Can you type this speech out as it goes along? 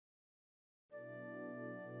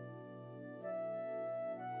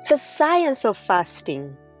The science of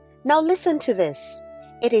fasting. Now listen to this.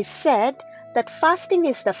 It is said that fasting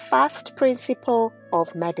is the first principle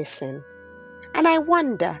of medicine. And I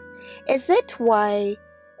wonder, is it why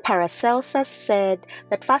Paracelsus said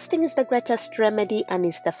that fasting is the greatest remedy and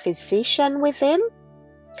is the physician within?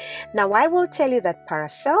 Now I will tell you that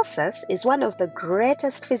Paracelsus is one of the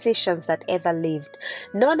greatest physicians that ever lived,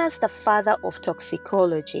 known as the father of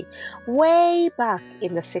toxicology, way back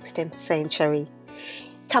in the 16th century.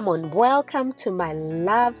 Come on, welcome to my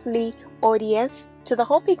lovely audience to the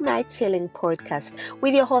Hope Ignites Healing Podcast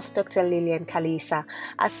with your host, Dr. Lillian Kalisa,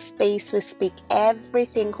 a space we speak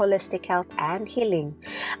everything holistic health and healing.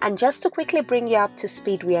 And just to quickly bring you up to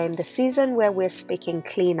speed, we are in the season where we're speaking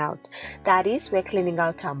clean out. That is, we're cleaning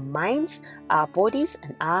out our minds, our bodies,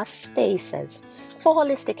 and our spaces for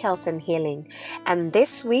holistic health and healing. And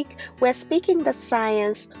this week, we're speaking the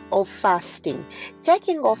science of fasting,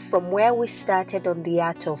 taking off from where we started on the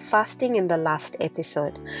art of fasting in the last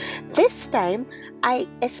episode. This time, I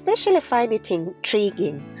especially find it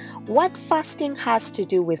intriguing what fasting has to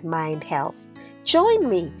do with mind health. Join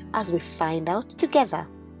me as we find out together.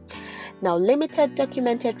 Now, limited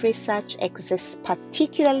documented research exists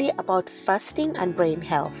particularly about fasting and brain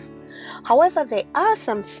health. However, there are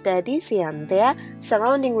some studies here and there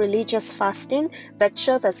surrounding religious fasting that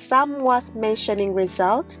show that some worth mentioning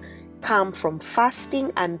results come from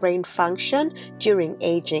fasting and brain function during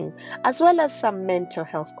aging, as well as some mental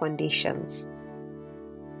health conditions.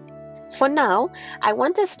 For now, I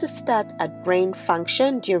want us to start at brain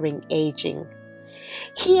function during aging.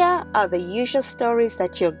 Here are the usual stories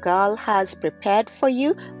that your girl has prepared for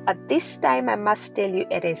you, but this time I must tell you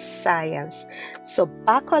it is science. So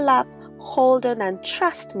buckle up, hold on, and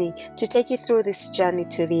trust me to take you through this journey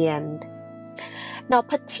to the end. Now,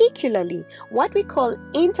 particularly what we call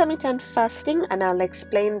intermittent fasting, and I'll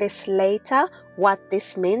explain this later, what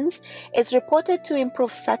this means, is reported to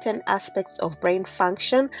improve certain aspects of brain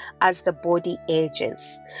function as the body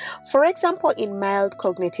ages. For example, in mild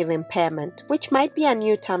cognitive impairment, which might be a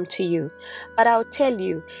new term to you, but I'll tell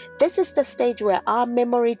you, this is the stage where our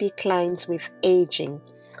memory declines with aging.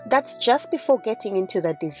 That's just before getting into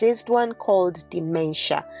the diseased one called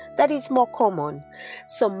dementia. That is more common.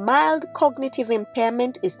 So mild cognitive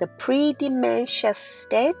impairment is the pre-dementia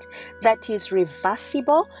state that is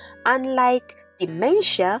reversible, unlike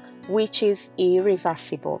dementia, which is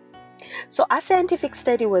irreversible. So a scientific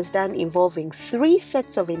study was done involving 3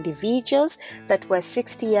 sets of individuals that were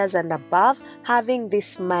 60 years and above having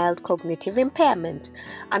this mild cognitive impairment,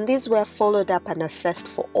 and these were followed up and assessed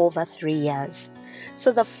for over 3 years.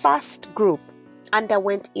 So the first group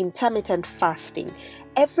underwent intermittent fasting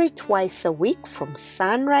every twice a week from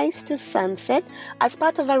sunrise to sunset as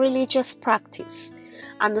part of a religious practice.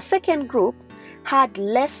 And the second group had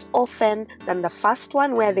less often than the first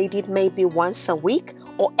one, where they did maybe once a week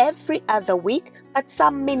or every other week, but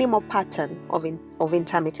some minimal pattern of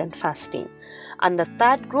intermittent fasting. And the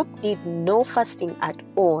third group did no fasting at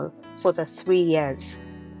all for the 3 years.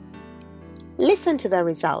 Listen to the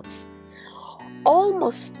results.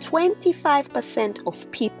 Almost 25%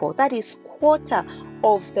 of people, that is quarter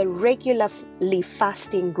of the regularly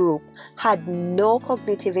fasting group, had no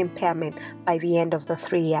cognitive impairment by the end of the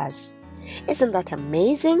 3 years. Isn't that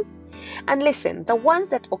amazing? And listen, the ones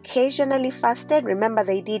that occasionally fasted, remember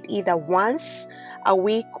they did either once a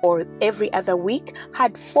week or every other week,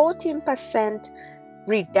 had 14%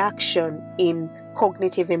 reduction in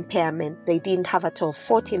cognitive impairment. They didn't have at all,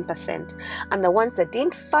 14%. And the ones that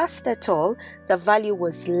didn't fast at all, the value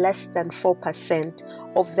was less than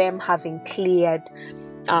 4% of them having cleared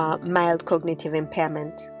mild cognitive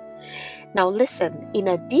impairment. Now listen, in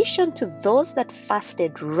addition to those that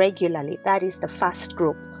fasted regularly, that is the fast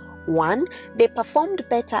group, 1, they performed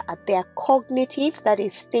better at their cognitive, that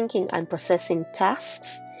is thinking and processing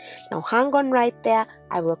tasks. Now hang on right there,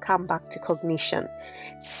 I will come back to cognition.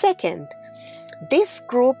 Second, this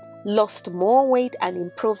group lost more weight and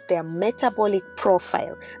improved their metabolic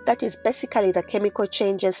profile. That is basically the chemical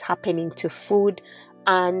changes happening to food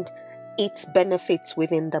and its benefits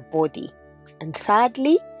within the body. And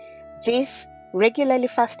thirdly, this regularly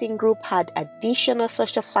fasting group had additional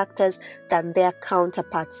social factors than their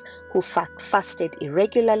counterparts who fasted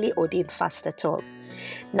irregularly or didn't fast at all.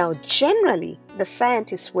 Now, generally, the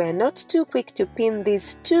scientists were not too quick to pin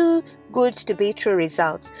these too good to be true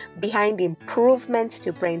results behind improvements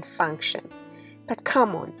to brain function. But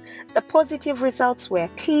come on, the positive results were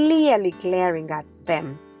clearly glaring at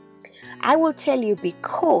them. I will tell you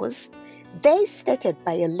because They stated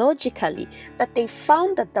biologically that they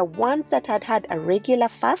found that the ones that had had a regular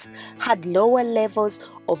fast had lower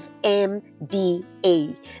levels of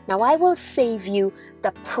MDA. Now, I will save you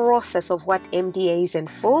the process of what MDA is in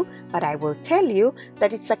full, but I will tell you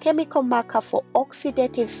that it's a chemical marker for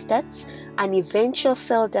oxidative states and eventual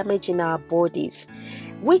cell damage in our bodies,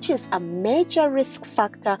 which is a major risk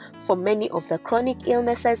factor for many of the chronic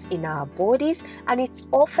illnesses in our bodies, and it's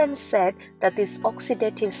often said that these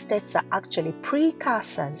oxidative states are actually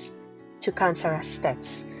precursors to cancerous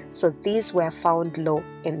states. So these were found low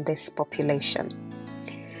in this population.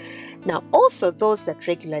 Now, also those that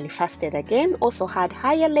regularly fasted again also had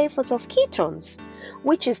higher levels of ketones,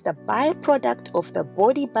 which is the byproduct of the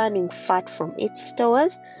body burning fat from its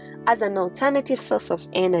stores as an alternative source of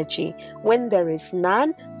energy when there is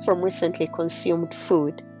none from recently consumed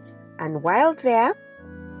food. And while there,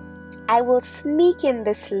 I will sneak in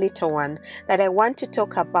this little one that I want to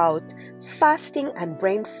talk about: fasting and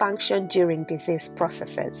brain function during disease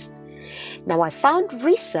processes. Now, I found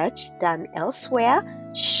research done elsewhere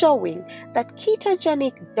showing that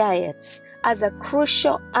ketogenic diets as a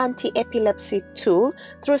crucial anti-epilepsy tool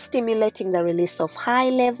through stimulating the release of high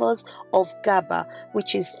levels of GABA,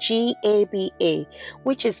 which is GABA,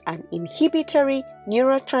 which is an inhibitory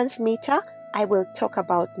neurotransmitter. I will talk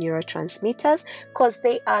about neurotransmitters because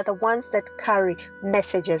they are the ones that carry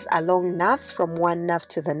messages along nerves from one nerve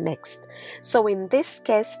to the next. So in this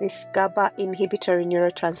case, this GABA inhibitory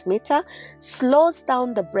neurotransmitter slows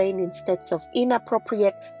down the brain in states of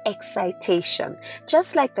inappropriate excitation,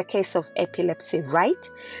 just like the case of epilepsy,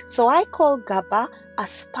 right? So I call GABA a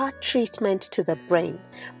spa treatment to the brain.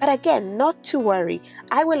 But again, not to worry,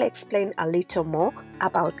 I will explain a little more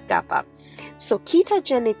about GABA. So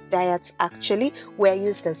ketogenic diets actually were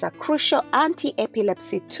used as a crucial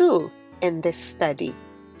anti-epilepsy tool in this study.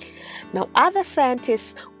 Now, other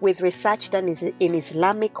scientists with research done in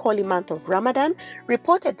Islamic holy month of Ramadan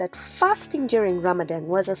reported that fasting during Ramadan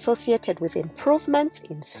was associated with improvements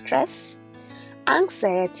in stress,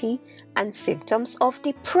 anxiety, and symptoms of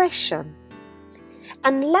depression.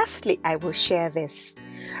 And lastly, I will share this.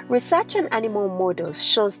 Research on animal models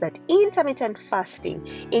shows that intermittent fasting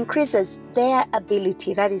increases their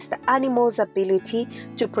ability, that is the animal's ability,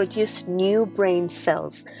 to produce new brain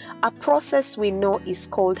cells. A process we know is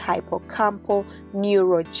called hippocampal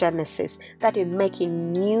neurogenesis, that is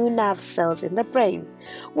making new nerve cells in the brain,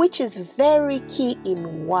 which is very key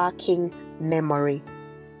in working memory.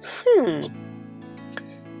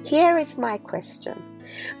 Here is my question.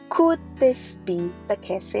 Could this be the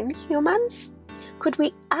case in humans? Could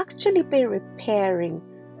we actually be repairing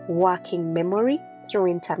working memory through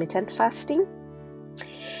intermittent fasting?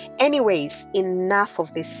 Anyways, enough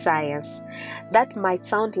of this science. That might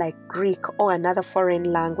sound like Greek or another foreign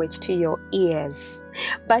language to your ears.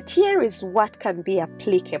 But here is what can be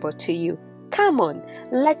applicable to you. Come on,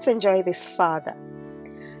 let's enjoy this further.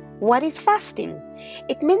 What is fasting?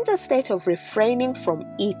 It means a state of refraining from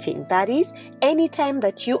eating. That is, any time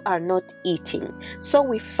that you are not eating. So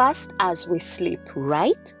we fast as we sleep,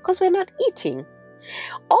 right? Because we're not eating.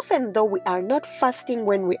 Often though, we are not fasting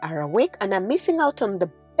when we are awake and are missing out on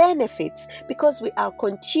the benefits because we are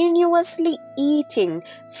continuously eating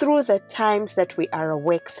through the times that we are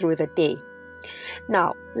awake through the day.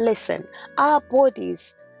 Now, listen, our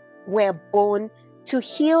bodies were born to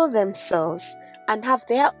heal themselves and have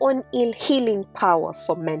their own healing power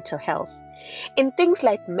for mental health. In things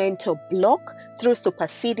like mental block through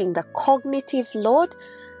superseding the cognitive load,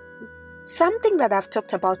 something that I've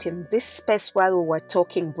talked about in this space while we were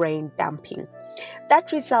talking brain dumping,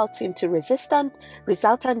 that results into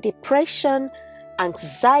resultant depression,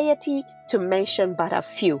 anxiety, to mention but a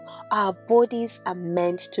few. Our bodies are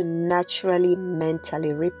meant to naturally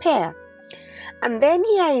mentally repair. And then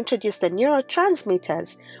here I introduce the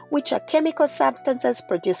neurotransmitters, which are chemical substances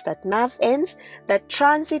produced at nerve ends that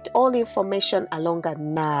transit all information along a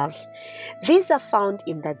nerve. These are found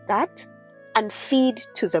in the gut and feed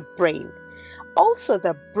to the brain. Also,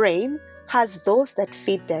 the brain has those that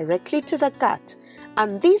feed directly to the gut,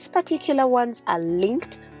 and these particular ones are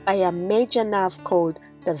linked by a major nerve called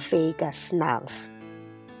the vagus nerve.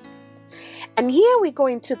 And here we go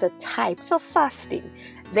into the types of fasting.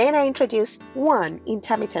 Then I introduce 1,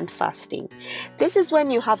 intermittent fasting. This is when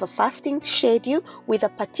you have a fasting schedule with a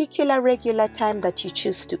particular regular time that you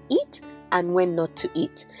choose to eat and when not to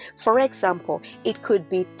eat. For example, it could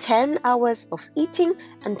be 10 hours of eating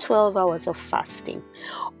and 12 hours of fasting.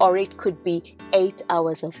 Or it could be 8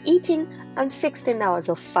 hours of eating and 16 hours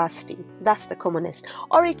of fasting. That's the commonest.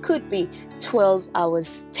 Or it could be 12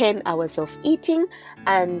 hours, 10 hours of eating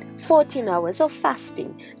and 14 hours of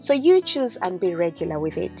fasting. So you choose and be regular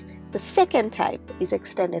with it. The second type is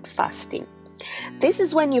extended fasting. This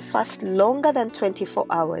is when you fast longer than 24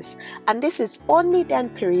 hours, and this is only done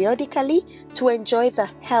periodically to enjoy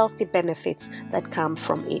the healthy benefits that come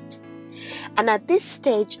from it. And at this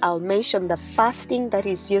stage, I'll mention the fasting that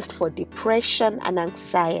is used for depression and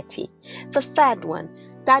anxiety. The third one,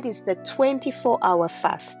 that is the 24-hour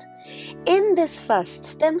fast. In this fast,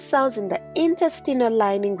 stem cells in the intestinal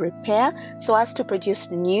lining repair so as to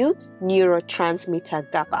produce new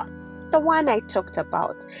neurotransmitter GABA. The one I talked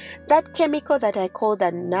about, that chemical that I call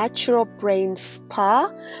the natural brain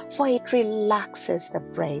spa, for it relaxes the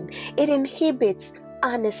brain. It inhibits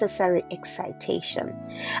unnecessary excitation.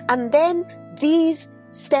 And then these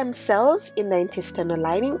stem cells in the intestinal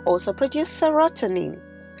lining also produce serotonin,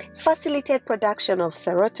 facilitate production of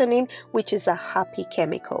serotonin, which is a happy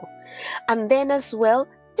chemical. And then as well,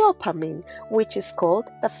 dopamine, which is called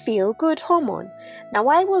the feel-good hormone. Now,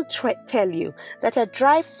 I will tell you that a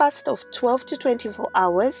dry fast of 12 to 24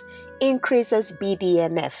 hours increases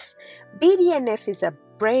BDNF. BDNF is a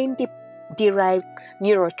brain-derived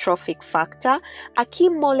neurotrophic factor, a key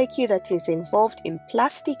molecule that is involved in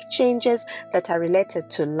plastic changes that are related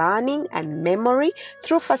to learning and memory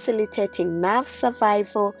through facilitating nerve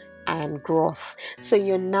survival and growth. So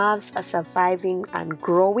your nerves are surviving and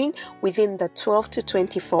growing within the 12 to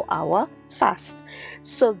 24 hour fast.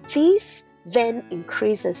 So this then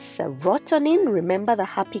increases serotonin, remember the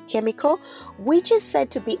happy chemical, which is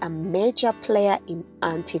said to be a major player in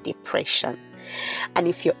antidepressant. And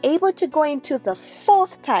if you're able to go into the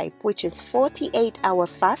fourth type, which is 48-hour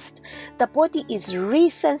fast, the body is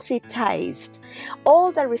resensitized.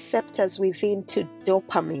 All the receptors within to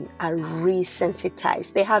dopamine are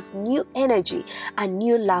resensitized. They have new energy and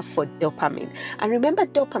new love for dopamine. And remember,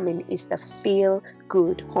 dopamine is the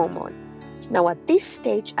feel-good hormone. Now, at this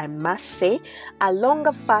stage, I must say, a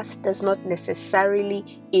longer fast does not necessarily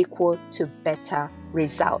equal to better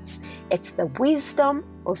results. It's the wisdom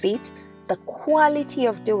of it, the quality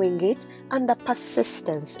of doing it, and the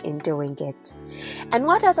persistence in doing it. And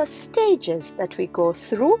what are the stages that we go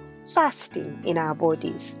through fasting in our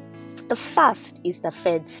bodies? The first is the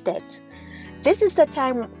fed state. This is the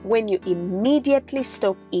time when you immediately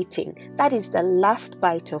stop eating. That is the last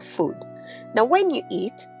bite of food. Now, when you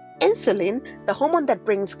eat, insulin, the hormone that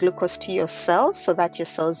brings glucose to your cells so that your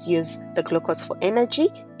cells use the glucose for energy,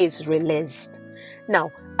 is released.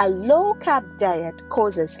 Now, a low-carb diet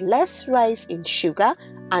causes less rise in sugar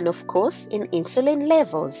and, of course, in insulin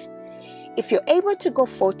levels. If you're able to go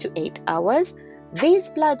 4 to 8 hours, these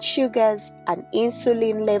blood sugars and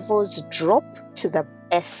insulin levels drop to the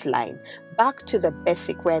baseline, back to the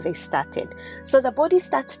basic where they started. So the body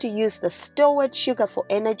starts to use the stored sugar for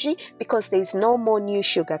energy because there's no more new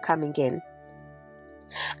sugar coming in.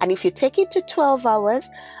 And if you take it to 12 hours,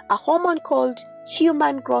 a hormone called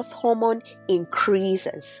human growth hormone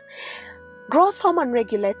increases. Growth hormone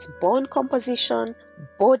regulates bone composition,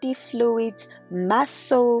 body fluids,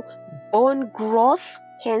 muscle, bone growth,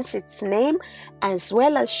 hence its name, as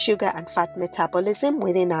well as sugar and fat metabolism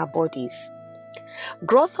within our bodies.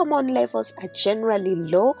 Growth hormone levels are generally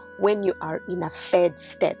low when you are in a fed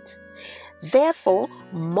state. Therefore,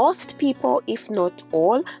 most people, if not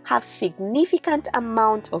all, have significant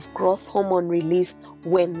amount of growth hormone released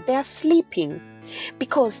when they're sleeping,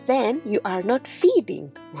 because then you are not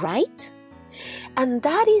feeding, right? And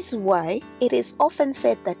that is why it is often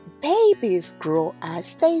said that babies grow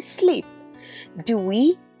as they sleep. Do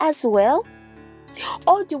we as well?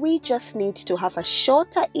 Or do we just need to have a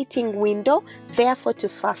shorter eating window, therefore to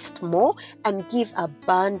fast more and give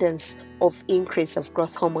abundance of increase of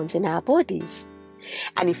growth hormones in our bodies?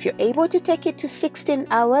 And if you're able to take it to 16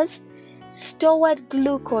 hours, stored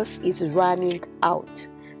glucose is running out.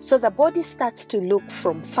 So the body starts to look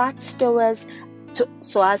from fat stores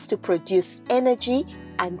so as to produce energy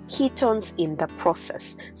and ketones in the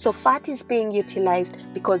process. So fat is being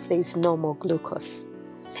utilized because there is no more glucose.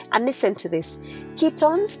 And listen to this.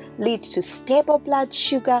 Ketones lead to stable blood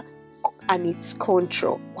sugar and its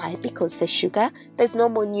control. Why? Because there's no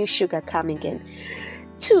more new sugar coming in.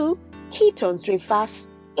 2, ketones reverse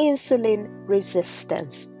insulin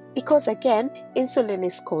resistance. Because again, insulin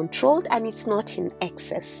is controlled and it's not in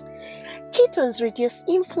excess. Ketones reduce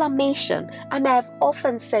inflammation, and I've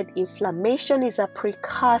often said inflammation is a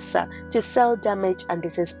precursor to cell damage and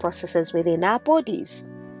disease processes within our bodies.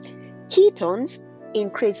 Ketones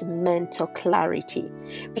increase mental clarity,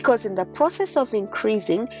 because in the process of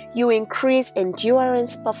increasing, you increase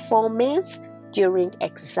endurance performance during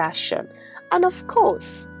exertion, and of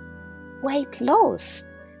course, weight loss,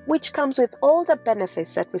 which comes with all the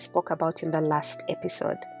benefits that we spoke about in the last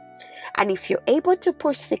episode. And if you're able to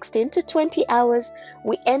push 16 to 20 hours,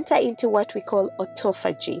 we enter into what we call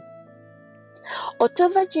autophagy.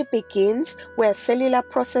 Autophagy begins where cellular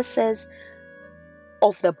processes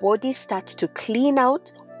of the body start to clean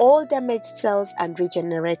out all damaged cells and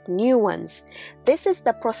regenerate new ones. This is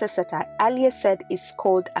the process that I earlier said is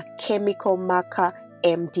called a chemical marker,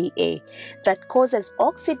 MDA, that causes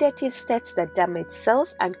oxidative states that damage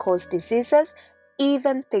cells and cause diseases,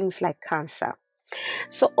 even things like cancer.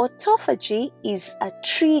 So autophagy is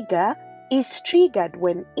triggered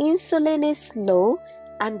when insulin is low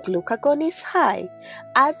and glucagon is high,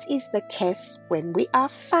 as is the case when we are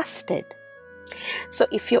fasted. So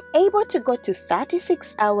if you're able to go to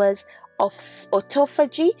 36 hours of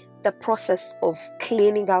autophagy, the process of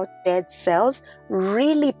cleaning out dead cells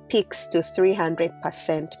really peaks to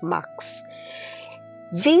 300% max.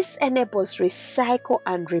 This enables recycle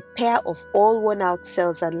and repair of all worn out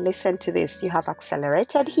cells. And listen to this, you have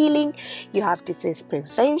accelerated healing, you have disease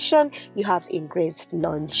prevention, you have increased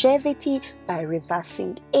longevity by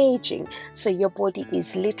reversing aging. So your body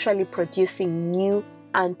is literally producing new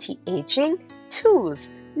anti-aging tools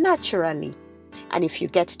naturally. And if you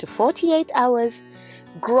get to 48 hours,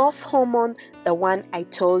 growth hormone, the one I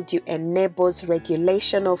told you enables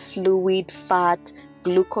regulation of fluid, fat,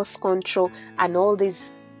 glucose control, and all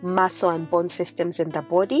these muscle and bone systems in the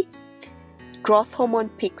body, growth hormone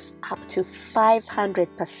peaks up to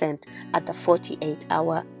 500% at the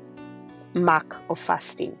 48-hour mark of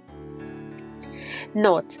fasting.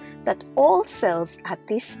 Note that all cells at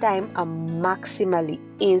this time are maximally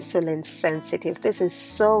insulin sensitive. This is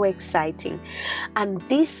so exciting. And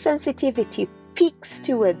this sensitivity peaks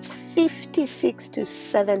towards 56 to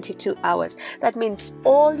 72 hours. That means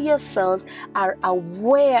all your cells are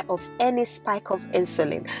aware of any spike of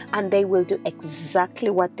insulin, and they will do exactly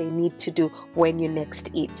what they need to do when you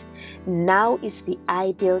next eat. Now is the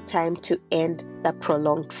ideal time to end the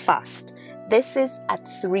prolonged fast. This is at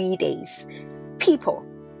 3 days. People,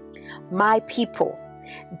 my people,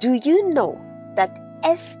 do you know that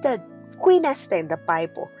Queen Esther in the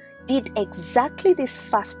Bible did exactly this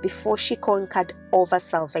fast before she conquered over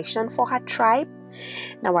salvation for her tribe?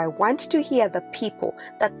 Now I want to hear the people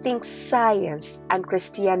that think science and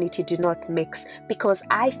Christianity do not mix, because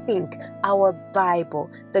I think our Bible,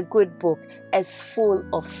 the good book, is full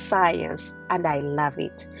of science and I love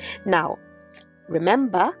it. Now,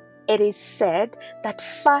 remember, it is said that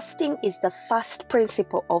fasting is the first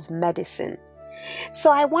principle of medicine.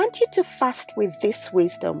 So I want you to fast with this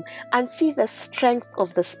wisdom and see the strength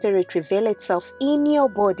of the Spirit reveal itself in your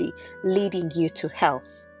body, leading you to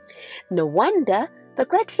health. No wonder the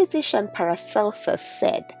great physician Paracelsus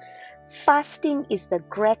said, fasting is the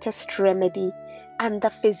greatest remedy and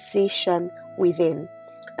the physician within.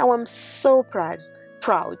 Now I'm so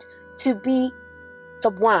proud to be the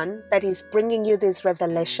one that is bringing you these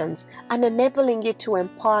revelations and enabling you to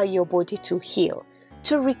empower your body to heal,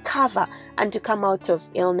 to recover, and to come out of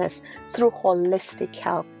illness through holistic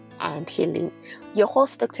health and healing. Your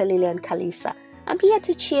host, Dr. Lillian Kalisa. I'm here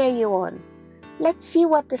to cheer you on. Let's see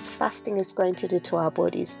what this fasting is going to do to our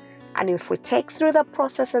bodies. And if we take through the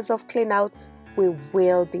processes of clean out, we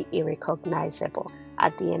will be irrecognizable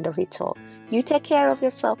at the end of it all. You take care of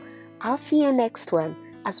yourself. I'll see you next one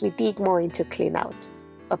as we dig more into clean out.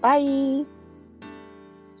 Bye-bye.